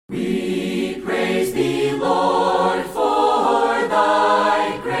Praise thee, Lord, for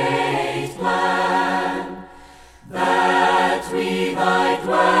thy great plan, that we thy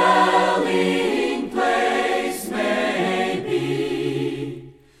dwelling place may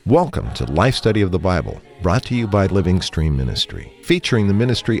be. Welcome to Life Study of the Bible, brought to you by Living Stream Ministry, featuring the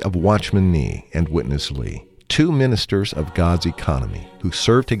ministry of Watchman Nee and Witness Lee, two ministers of God's economy who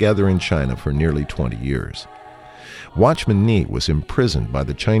served together in China for nearly 20 years. Watchman Nee was imprisoned by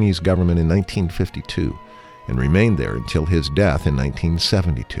the Chinese government in 1952 and remained there until his death in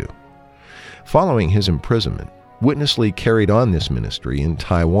 1972. Following his imprisonment, Witness Lee carried on this ministry in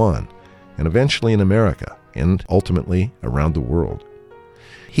Taiwan and eventually in America and ultimately around the world.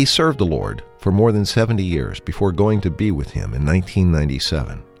 He served the Lord for more than 70 years before going to be with him in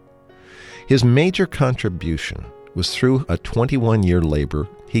 1997. His major contribution was through a 21-year labor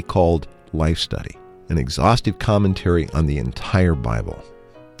he called Life Study, an exhaustive commentary on the entire Bible.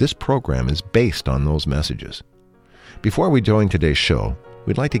 This program is based on those messages. Before we join today's show,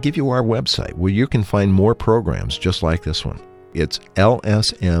 we'd like to give you our website where you can find more programs just like this one. It's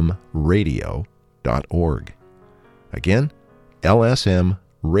lsmradio.org. Again,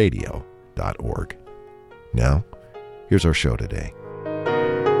 lsmradio.org. Now, here's our show today.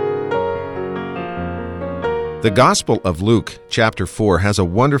 The Gospel of Luke, chapter 4, has a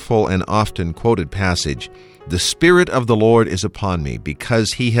wonderful and often quoted passage. The Spirit of the Lord is upon me,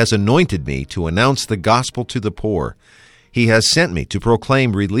 because He has anointed me to announce the gospel to the poor. He has sent me to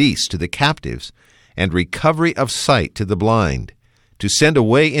proclaim release to the captives and recovery of sight to the blind, to send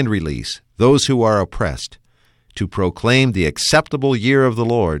away in release those who are oppressed, to proclaim the acceptable year of the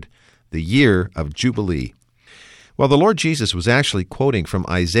Lord, the year of Jubilee. Well, the Lord Jesus was actually quoting from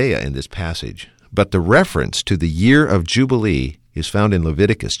Isaiah in this passage, but the reference to the year of Jubilee is found in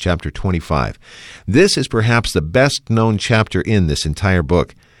Leviticus chapter 25. This is perhaps the best-known chapter in this entire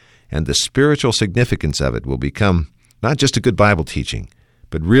book, and the spiritual significance of it will become not just a good Bible teaching,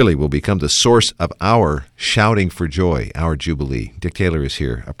 but really will become the source of our shouting for joy, our Jubilee. Dick Taylor is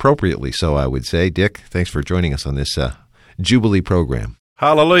here, appropriately so, I would say. Dick, thanks for joining us on this Jubilee program.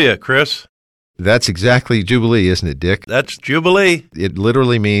 Hallelujah, Chris. That's exactly Jubilee, isn't it, Dick? That's Jubilee. It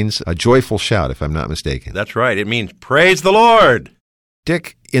literally means a joyful shout, if I'm not mistaken. That's right. It means praise the Lord.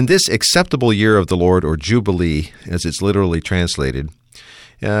 Dick, in this acceptable year of the Lord, or Jubilee, as it's literally translated,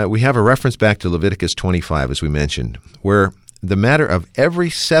 we have a reference back to Leviticus 25, as we mentioned, where the matter of every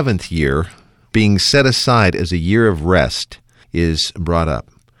seventh year being set aside as a year of rest is brought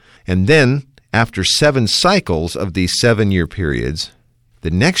up. And then, after 7 cycles of these 7-year periods, the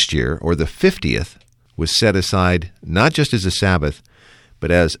next year, or the 50th, was set aside not just as a Sabbath,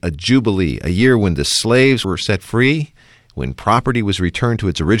 but as a Jubilee, a year when the slaves were set free, when property was returned to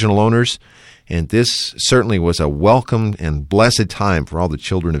its original owners, and this certainly was a welcome and blessed time for all the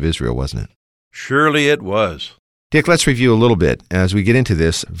children of Israel, wasn't it? Surely it was. Dick, let's review a little bit as we get into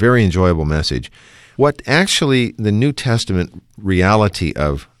this very enjoyable message. What actually the New Testament reality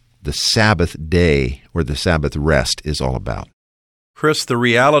of the Sabbath day or the Sabbath rest is all about. Chris, the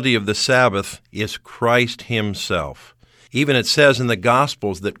reality of the Sabbath is Christ Himself. Even it says in the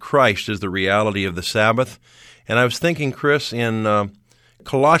Gospels that Christ is the reality of the Sabbath. And I was thinking, Chris, in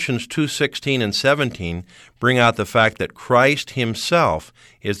Colossians 2:16 and 17, bring out the fact that Christ Himself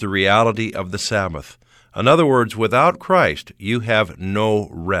is the reality of the Sabbath. In other words, without Christ, you have no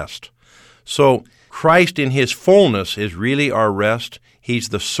rest. So Christ in His fullness is really our rest. He's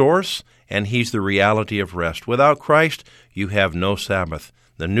the source, and He's the reality of rest. Without Christ, you have no Sabbath.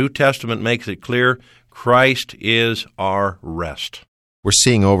 The New Testament makes it clear, Christ is our rest. We're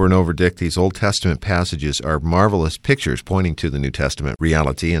seeing over and over, Dick, these Old Testament passages are marvelous pictures pointing to the New Testament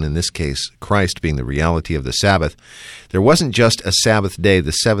reality, and in this case, Christ being the reality of the Sabbath. There wasn't just a Sabbath day,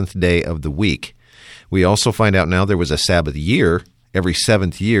 the seventh day of the week. We also find out now there was a Sabbath year, every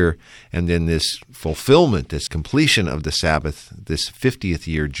 7th year, and then this fulfillment, this completion of the Sabbath, this 50th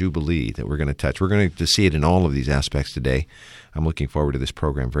year Jubilee that we're going to touch. We're going to see it in all of these aspects today. I'm looking forward to this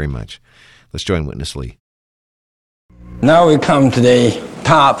program very much. Let's join Witness Lee. Now we come to the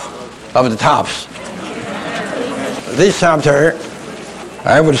top of the tops. This chapter,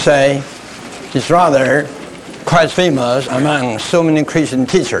 I would say, is rather quite famous among so many Christian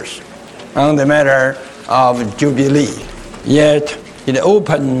teachers on the matter of Jubilee. Yet it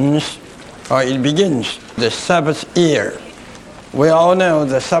opens, or it begins, the Sabbath year. We all know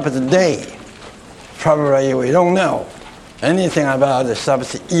the Sabbath day. Probably we don't know anything about the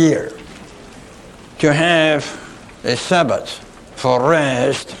Sabbath year. To have a Sabbath for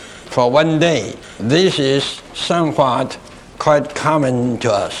rest for one day, this is somewhat quite common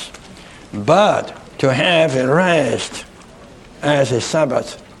to us. But to have a rest as a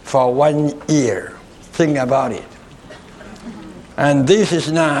Sabbath for 1 year. Think about it. And this is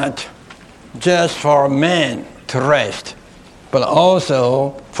not just for man to rest, but also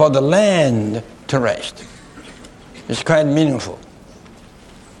for the land to rest. It's quite meaningful.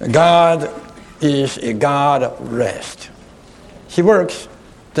 God is a God of rest. He works,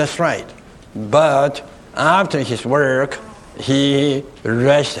 that's right. But after his work, he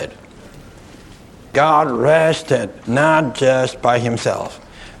rested. God rested not just by himself.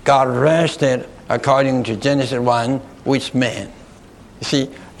 God rested according to Genesis 1 with man. You see,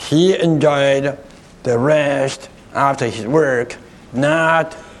 he enjoyed the rest after his work,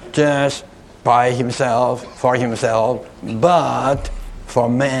 not just by himself, for himself, but for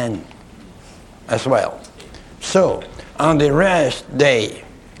man as well. So, on the rest day,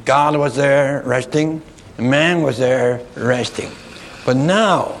 God was there resting, man was there resting. But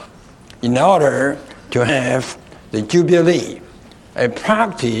now, in order to have the Jubilee, a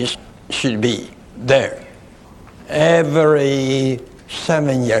practice should be there. Every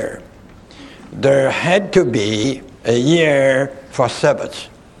 7 years, there had to be a year for Sabbath.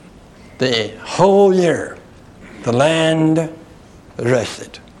 The whole year, the land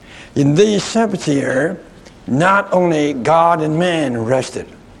rested. In this Sabbath year, not only God and man rested,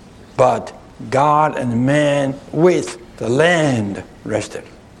 but God and man with the land rested.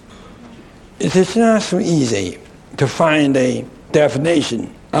 It is not so easy to find a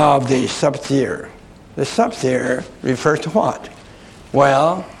definition of the Sabbath year. The Sabbath year refers to what?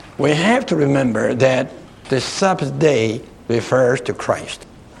 Well, we have to remember that the Sabbath day refers to Christ.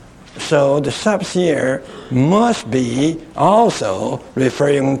 So the Sabbath year must be also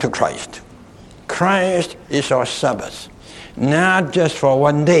referring to Christ. Christ is our Sabbath, not just for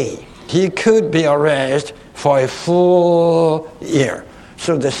 1 day. He could be our rest for a full year.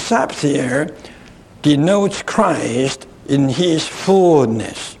 So the Sabbath year denotes Christ in his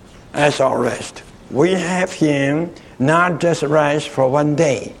fullness as our rest. We have him not just rest for 1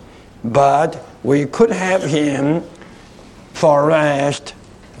 day, but we could have him for rest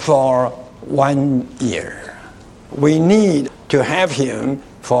for 1 year. We need to have him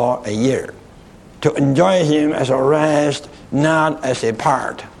for a year, to enjoy him as a rest, not as a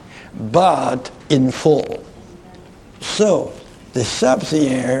part, but in full. So, the Sabbath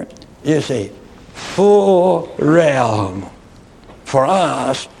year is a full realm for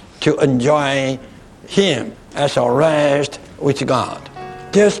us to enjoy him as our rest with God.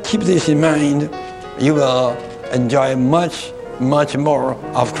 Just keep this in mind. You will enjoy much more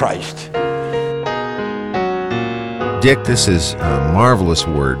of Christ. Dick, this is a marvelous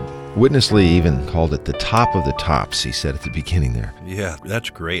word. Witness Lee even called it the top of the tops, he said at the beginning there. Yeah, that's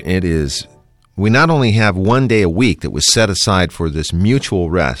great. It is. We not only have 1 day a week that was set aside for this mutual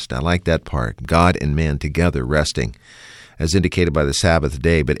rest, I like that part, God and man together resting, as indicated by the Sabbath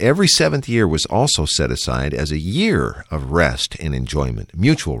day, but every seventh year was also set aside as a year of rest and enjoyment,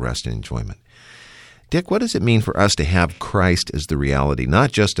 mutual rest and enjoyment. Dick, what does it mean for us to have Christ as the reality,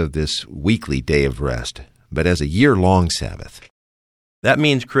 not just of this weekly day of rest, but as a year-long Sabbath? That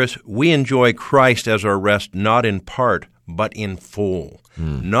means, Chris, we enjoy Christ as our rest, not in part, but in full.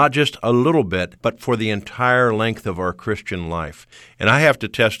 Not just a little bit, but for the entire length of our Christian life. And I have to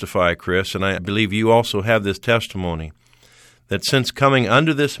testify, Chris, and I believe you also have this testimony, that since coming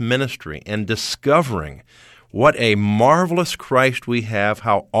under this ministry and discovering what a marvelous Christ we have,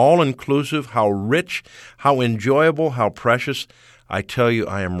 how all-inclusive, how rich, how enjoyable, how precious, I tell you,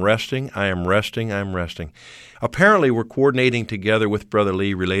 I am resting. Apparently, we're coordinating together with Brother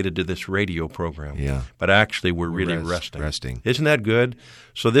Lee related to this radio program. Yeah. But actually, we're really resting. Isn't that good?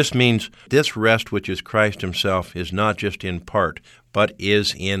 So this means this rest, which is Christ himself, is not just in part, but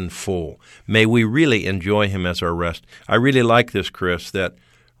is in full. May we really enjoy him as our rest. I really like this, Chris, that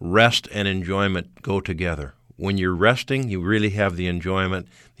rest and enjoyment go together. When you're resting, you really have the enjoyment.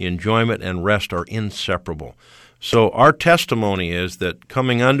 The enjoyment and rest are inseparable. So our testimony is that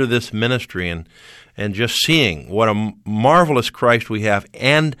coming under this ministry and just seeing what a marvelous Christ we have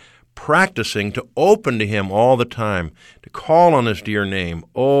and practicing to open to him all the time, to call on his dear name,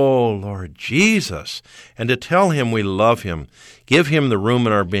 oh Lord Jesus, and to tell him we love him, give him the room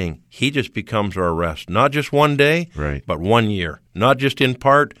in our being. He just becomes our rest, not just 1 day, right, but 1 year, not just in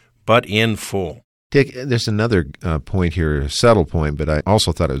part, but in full. Dick, there's another point here, a subtle point, but I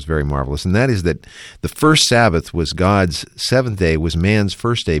also thought it was very marvelous, and that is that the first Sabbath was God's seventh day, was man's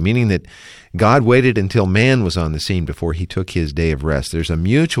first day, meaning that God waited until man was on the scene before he took his day of rest. There's a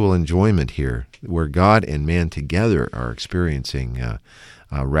mutual enjoyment here where God and man together are experiencing a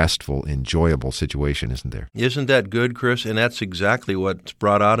restful, enjoyable situation, isn't there? Isn't that good, Chris? And that's exactly what's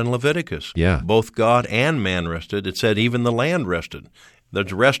brought out in Leviticus. Yeah. Both God and man rested. It said even the land rested.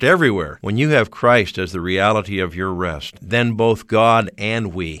 There's rest everywhere. When you have Christ as the reality of your rest, then both God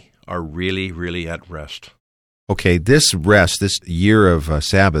and we are really, really at rest. Okay, this rest, this year of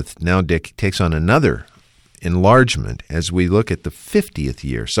Sabbath, now, Dick, takes on another enlargement as we look at the 50th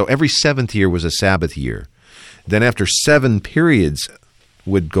year. So every 7th year was a Sabbath year. Then after 7 periods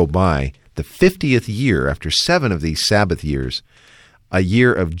would go by, the 50th year, after 7 of these Sabbath years, a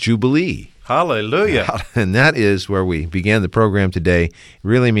year of Jubilee. Hallelujah. And that is where we began the program today. It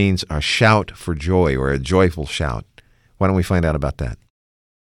really means a shout for joy, or a joyful shout. Why don't we find out about that?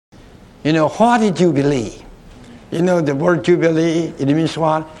 What is Jubilee? The word Jubilee, it means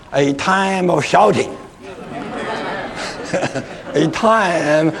what? A time of shouting. A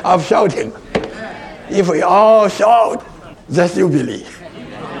time of shouting. If we all shout, that's Jubilee.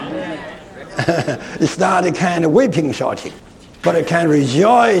 It's not a kind of weeping shouting, but a kind of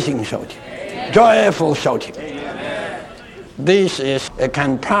rejoicing shouting, joyful shouting. This is a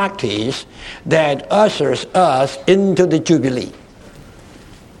kind of practice that ushers us into the Jubilee.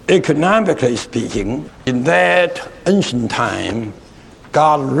 Economically speaking, in that ancient time,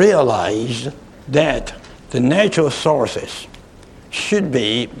 God realized that the natural sources should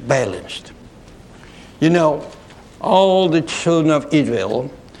be balanced. All the children of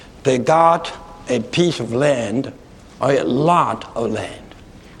Israel, they got a piece of land, or a lot of land,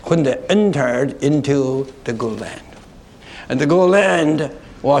 when they entered into the good land. And the good land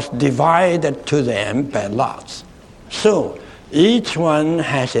was divided to them by lots. So each one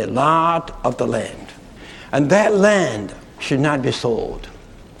has a lot of the land. And that land should not be sold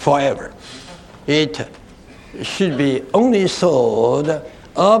forever. It should be only sold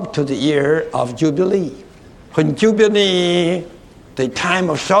up to the year of Jubilee. When Jubilee, the time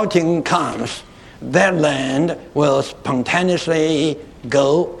of shouting comes, that land will spontaneously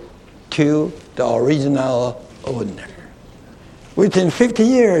go to the original owner. Within 50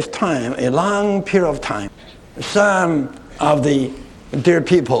 years' time, a long period of time, some of the dear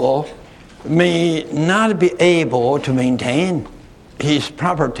people may not be able to maintain his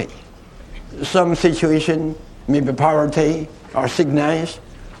property. Some situation, maybe poverty or sickness,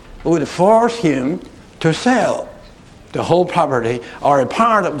 would force him to sell the whole property or a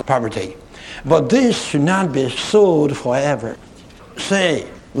part of the property. But this should not be sold forever. Say,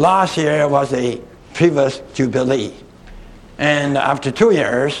 last year was a previous Jubilee, and after 2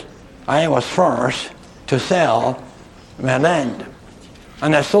 years, I was forced to sell my land,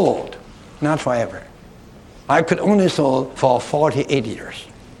 and I sold, not forever. I could only sell for 48 years.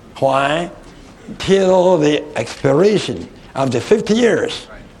 Why? Till the expiration of the 50 years.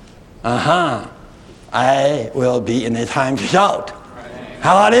 I will be in a time to shout.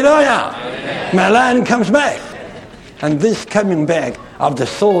 Hallelujah! Amen. My land comes back. And this coming back of the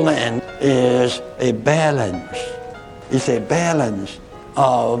soul land is a balance. It's a balance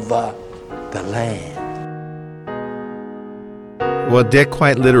of the land. Well, Dick,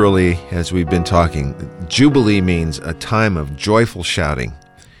 quite literally, as we've been talking, Jubilee means a time of joyful shouting.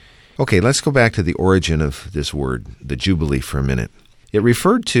 Okay, let's go back to the origin of this word, the Jubilee, for a minute. It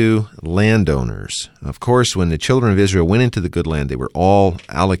referred to landowners. Of course, when the children of Israel went into the good land, they were all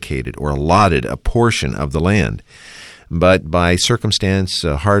allocated or allotted a portion of the land. But by circumstance,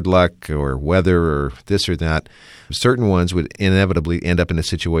 hard luck, or weather, or this or that, certain ones would inevitably end up in a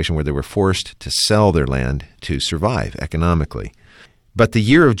situation where they were forced to sell their land to survive economically. But the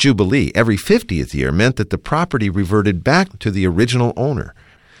year of Jubilee, every 50th year, meant that the property reverted back to the original owner.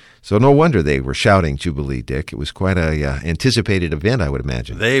 So no wonder they were shouting Jubilee, Dick. It was quite a anticipated event, I would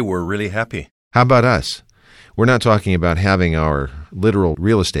imagine. They were really happy. How about us? We're not talking about having our literal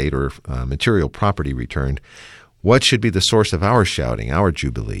real estate or material property returned. What should be the source of our shouting, our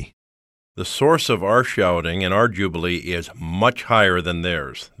Jubilee? The source of our shouting and our Jubilee is much higher than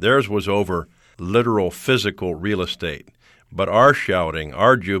theirs. Theirs was over literal, physical real estate. But our shouting,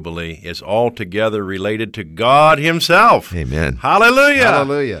 our Jubilee, is altogether related to God Himself. Amen. Hallelujah.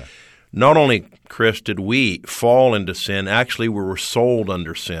 Hallelujah. Not only, Chris, did we fall into sin, actually we were sold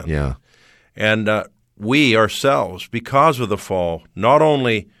under sin. Yeah. And we ourselves, because of the fall, not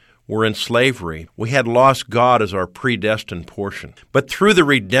only were in slavery, we had lost God as our predestined portion. But through the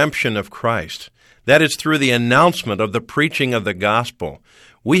redemption of Christ, that is through the announcement of the preaching of the gospel,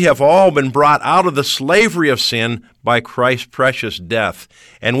 we have all been brought out of the slavery of sin by Christ's precious death,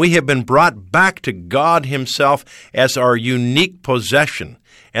 and we have been brought back to God Himself as our unique possession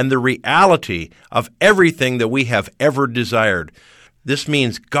and the reality of everything that we have ever desired. This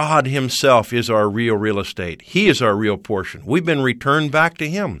means God Himself is our real estate. He is our real portion. We've been returned back to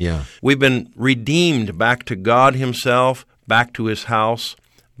Him. Yeah. We've been redeemed back to God Himself, back to His house,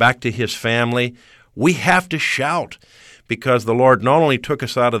 back to His family. We have to shout, because the Lord not only took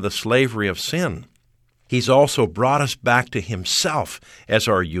us out of the slavery of sin, He's also brought us back to Himself as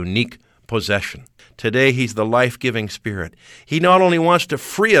our unique possession. Today, He's the life-giving Spirit. He not only wants to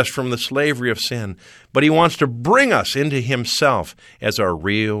free us from the slavery of sin, but He wants to bring us into Himself as our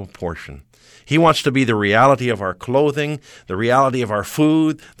real portion. He wants to be the reality of our clothing, the reality of our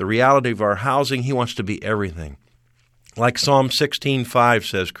food, the reality of our housing. He wants to be everything. Like Psalm 16:5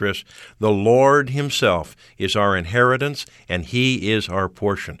 says, Chris, the Lord Himself is our inheritance, and He is our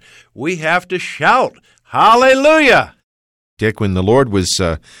portion. We have to shout, hallelujah! Dick, when the Lord was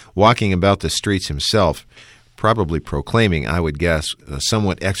walking about the streets Himself, probably proclaiming, I would guess,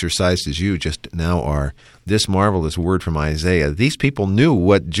 somewhat exercised as you just now are, this marvelous word from Isaiah, these people knew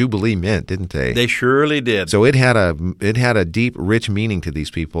what Jubilee meant, didn't they? They surely did. So it had a deep, rich meaning to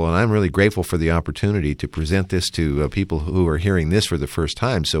these people, and I'm really grateful for the opportunity to present this to people who are hearing this for the first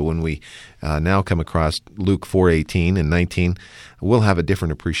time. So when we now come across Luke 4:18 and 19, we'll have a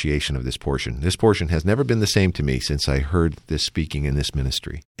different appreciation of this portion. This portion has never been the same to me since I heard this speaking in this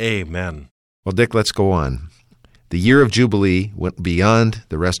ministry. Amen. Well, Dick, let's go on. The year of Jubilee went beyond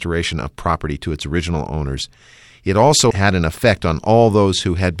the restoration of property to its original owners. It also had an effect on all those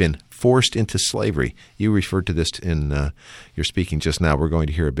who had been forced into slavery. You referred to this in your speaking just now. We're going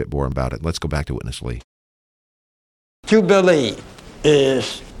to hear a bit more about it. Let's go back to Witness Lee. Jubilee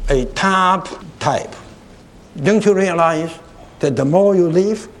is a top type. Don't you realize that the more you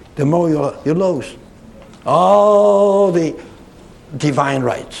live, the more you lose all the divine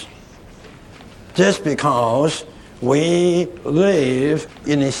rights? Just because we live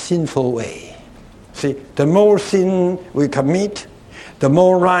in a sinful way. See, the more sin we commit, the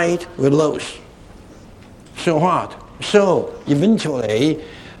more right we lose. So what? So eventually,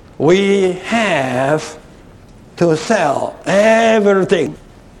 we have to sell everything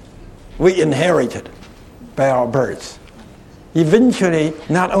we inherited by our birth. Eventually,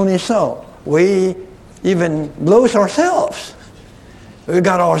 not only so, we even lose ourselves. We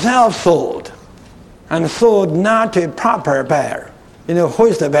got ourselves sold. And sold not to a proper bearer. You know, who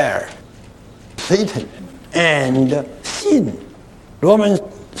is the bearer? Satan and sin. Romans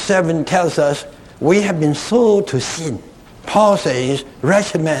 7 tells us we have been sold to sin. Paul says,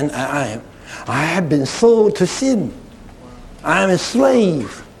 wretched man I have been sold to sin. I am a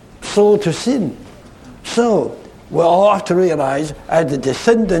slave, sold to sin. So we all have to realize, as the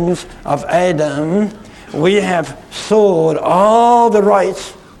descendants of Adam, we have sold all the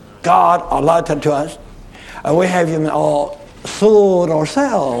rights God allotted to us, and we have even all sold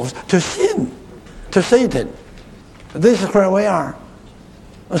ourselves to sin, to Satan. This is where we are.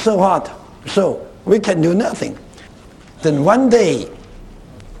 So what? So we can do nothing. Then one day,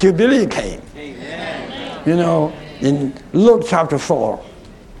 Jubilee came. Amen. You know, in Luke chapter 4,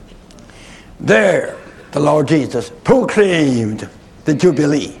 there the Lord Jesus proclaimed the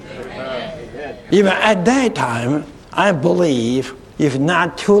Jubilee. Amen. Even at that time, I believe, if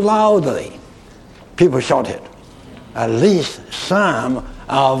not too loudly, people shouted. At least some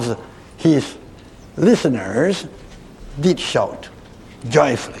of his listeners did shout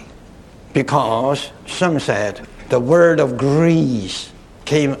joyfully, because some said the word of grace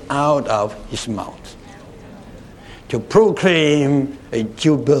came out of his mouth to proclaim a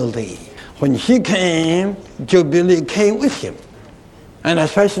Jubilee. When he came, Jubilee came with him. And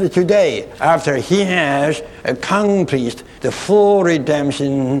especially today, after he has accomplished the full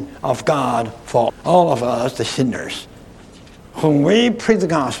redemption of God for all of us, the sinners. When we preach the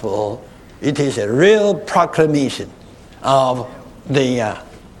gospel, it is a real proclamation of the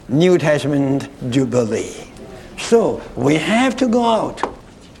New Testament Jubilee. So we have to go out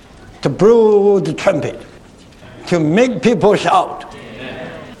to blow the trumpet, to make people shout.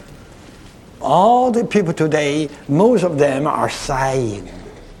 All the people today, most of them are sighing.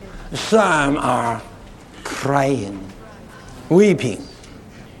 Some are crying, weeping.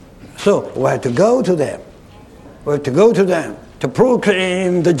 So we have to go to them. We have to go to them to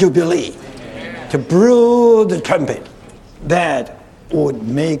proclaim the Jubilee, to blow the trumpet. That would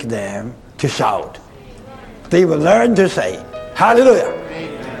make them to shout. They will learn to say, hallelujah.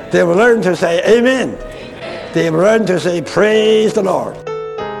 Amen. They will learn to say, amen. Amen. They will learn to say, praise the Lord.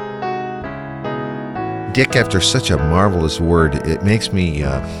 Dick, after such a marvelous word, it makes me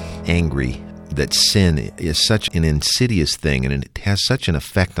angry that sin is such an insidious thing and it has such an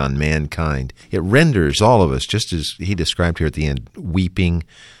effect on mankind. It renders all of us, just as he described here at the end, weeping,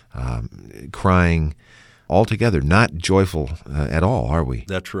 crying, altogether not joyful at all, are we?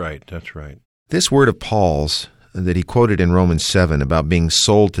 That's right, that's right. This word of Paul's that he quoted in Romans 7 about being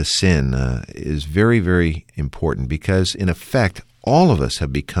sold to sin is very, very important because, in effect, all of us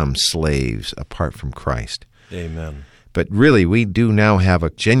have become slaves apart from Christ. Amen. But really, we do now have a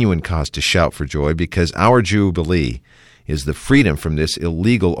genuine cause to shout for joy, because our Jubilee is the freedom from this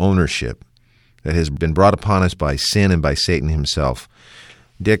illegal ownership that has been brought upon us by sin and by Satan himself.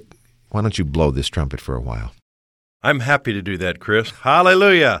 Dick, why don't you blow this trumpet for a while? I'm happy to do that, Chris.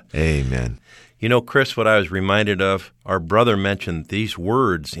 Hallelujah. Amen. You know, Chris, what I was reminded of, our brother mentioned these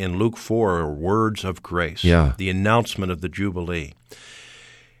words in Luke 4 are words of grace, the announcement of the Jubilee.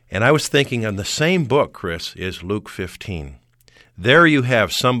 And I was thinking on the same book, Chris, is Luke 15. There you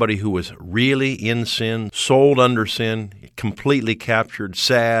have somebody who was really in sin, sold under sin, completely captured,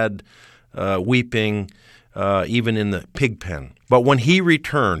 sad, weeping, even in the pig pen. But when he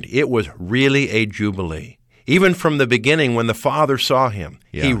returned, it was really a jubilee. Even from the beginning, when the Father saw him,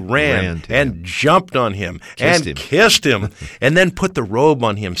 he ran and jumped on him and kissed him, and then put the robe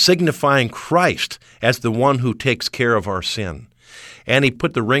on him, signifying Christ as the one who takes care of our sin. And he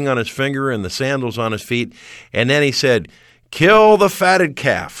put the ring on his finger and the sandals on his feet, and then he said, "Kill the fatted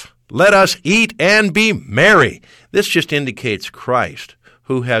calf. Let us eat and be merry." This just indicates Christ,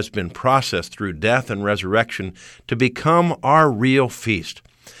 who has been processed through death and resurrection to become our real feast.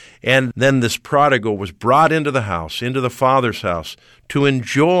 And then this prodigal was brought into the house, into the Father's house, to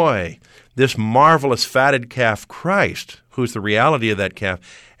enjoy this marvelous fatted calf, Christ, who's the reality of that calf,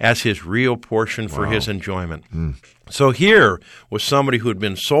 as his real portion for his enjoyment. So here was somebody who had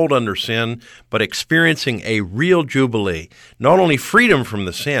been sold under sin, but experiencing a real jubilee, not only freedom from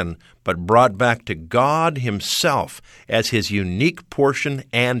the sin, but brought back to God himself as his unique portion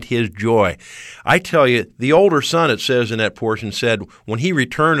and his joy. I tell you, the older son, it says in that portion, said when he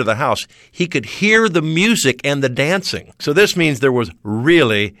returned to the house, he could hear the music and the dancing. So this means there was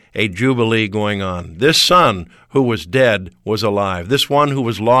really a jubilee going on. This son who was dead was alive. This one who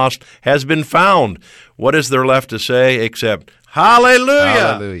was lost has been found. What is there left to say except, hallelujah!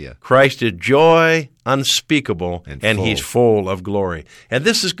 Hallelujah. Christ is joy unspeakable, and full. he's full of glory. And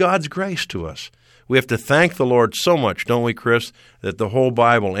this is God's grace to us. We have to thank the Lord so much, don't we, Chris, that the whole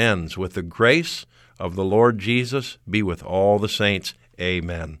Bible ends with the grace of the Lord Jesus be with all the saints.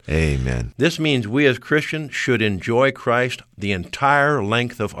 Amen. Amen. This means we as Christians should enjoy Christ the entire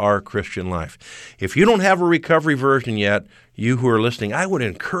length of our Christian life. If you don't have a recovery version yet, you who are listening, I would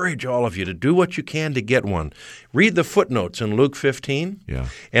encourage all of you to do what you can to get one. Read the footnotes in Luke 15,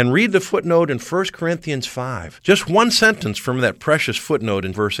 and read the footnote in 1 Corinthians 5. Just one sentence from that precious footnote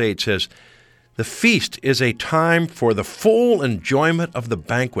in verse 8 says, "The feast is a time for the full enjoyment of the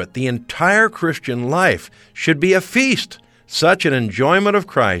banquet. The entire Christian life should be a feast, such an enjoyment of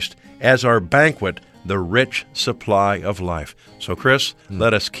Christ as our banquet, the rich supply of life." So, Chris,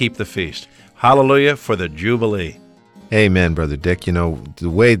 let us keep the feast. Hallelujah for the Jubilee. Amen, Brother Dick. You know, the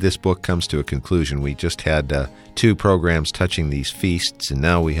way this book comes to a conclusion, we just had 2 programs touching these feasts, and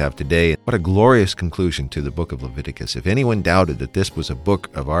now we have today. What a glorious conclusion to the book of Leviticus. If anyone doubted that this was a book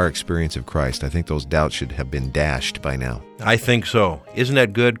of our experience of Christ, I think those doubts should have been dashed by now. I think so. Isn't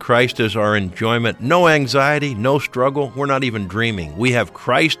that good? Christ is our enjoyment. No anxiety, no struggle. We're not even dreaming. We have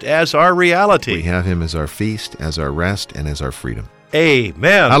Christ as our reality. We have him as our feast, as our rest, and as our freedom.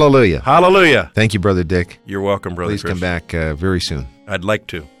 Amen. Hallelujah. Hallelujah. Thank you, Brother Dick. You're welcome, Brother Please Chris. come back very soon. I'd like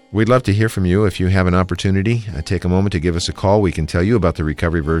to. We'd love to hear from you. If you have an opportunity, take a moment to give us a call. We can tell you about the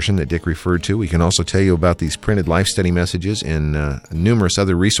recovery version that Dick referred to. We can also tell you about these printed life study messages and numerous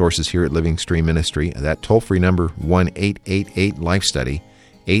other resources here at Living Stream Ministry. That toll-free number, 1-888-LIFE-STUDY,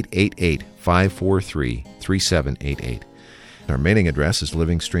 888-543-3788. Our mailing address is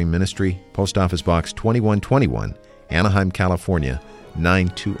Living Stream Ministry, Post Office Box 2121, Anaheim, California,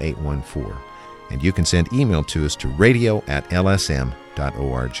 92814. And you can send email to us to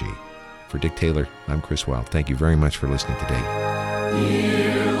radio@lsm.org. For Dick Taylor, I'm Chris Wilde. Thank you very much for listening today.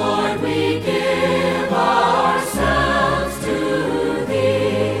 Dear Lord, we give ourselves to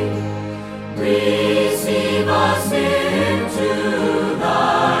Thee. Receive us into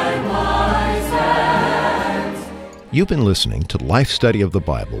Thy wise hands. You've been listening to Life Study of the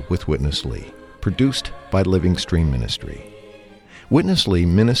Bible with Witness Lee, produced by Living Stream Ministry. Witness Lee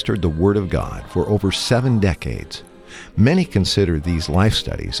ministered the Word of God for over 7 decades. Many consider these life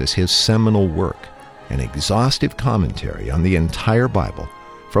studies as his seminal work, an exhaustive commentary on the entire Bible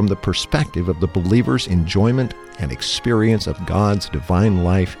from the perspective of the believer's enjoyment and experience of God's divine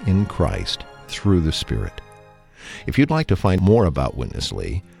life in Christ through the Spirit. If you'd like to find more about Witness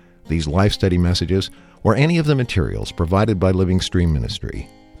Lee, these life study messages, or any of the materials provided by Living Stream Ministry,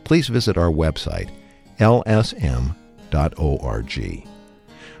 please visit our website, lsm.org.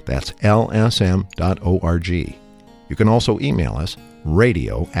 That's lsm.org. You can also email us,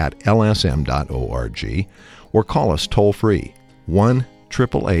 radio@lsm.org, or call us toll-free,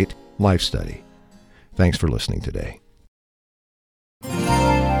 1-888-LIFE-STUDY. Thanks for listening today.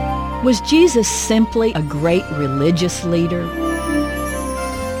 Was Jesus simply a great religious leader?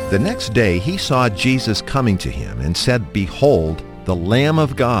 The next day he saw Jesus coming to him and said, "Behold, the Lamb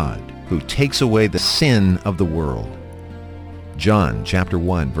of God, who takes away the sin of the world." John chapter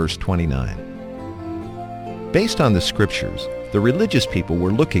 1, verse 29. Based on the scriptures, the religious people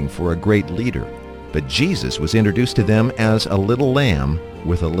were looking for a great leader, but Jesus was introduced to them as a little lamb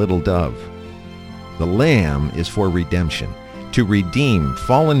with a little dove. The lamb is for redemption, to redeem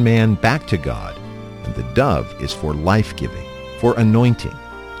fallen man back to God, and the dove is for life-giving, for anointing,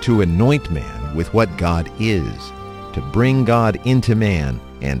 to anoint man with what God is, to bring God into man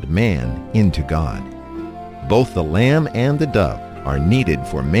and man into God. Both the lamb and the dove are needed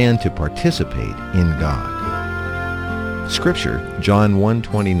for man to participate in God. Scripture, John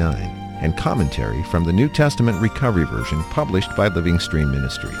 1:29, and commentary from the New Testament Recovery Version published by Living Stream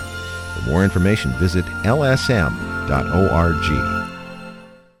Ministry. For more information, visit lsm.org.